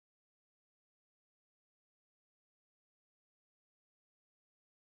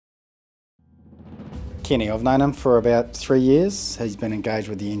Kenny, I've known him for about 3 years. He's been engaged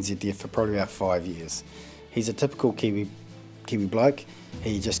with the NZDF for probably about 5 years. He's a typical Kiwi bloke.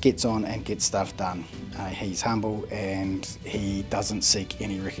 He just gets on and gets stuff done. He's humble and he doesn't seek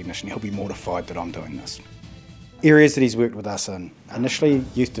any recognition. He'll be mortified that I'm doing this. Areas that he's worked with us in. Initially,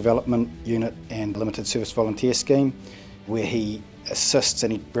 Youth Development Unit and Limited Service Volunteer Scheme, where he assists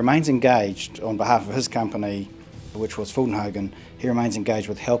and he remains engaged on behalf of his company, which was Fulton Hogan. He remains engaged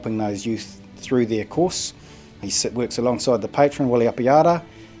with helping those youth through their course. He works alongside the patron, Willie Apiara,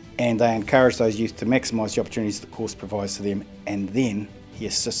 and they encourage those youth to maximise the opportunities the course provides to them, and then he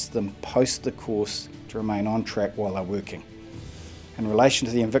assists them post the course to remain on track while they're working. In relation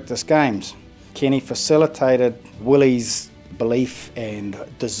to the Invictus Games, Kenny facilitated Willie's belief and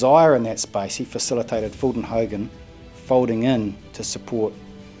desire in that space. He facilitated Fulton Hogan folding in to support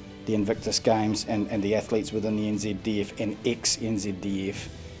the Invictus Games and the athletes within the NZDF and ex-NZDF.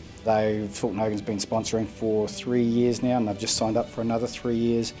 Fulton Hogan's been sponsoring for 3 years now, and they've just signed up for another 3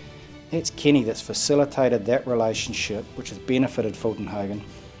 years. It's Kenny that's facilitated that relationship, which has benefited Fulton Hogan,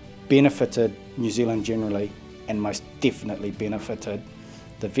 benefited New Zealand generally, and most definitely benefited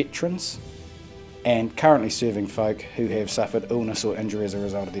the veterans and currently serving folk who have suffered illness or injury as a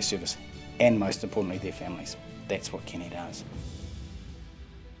result of their service, and most importantly their families. That's what Kenny does.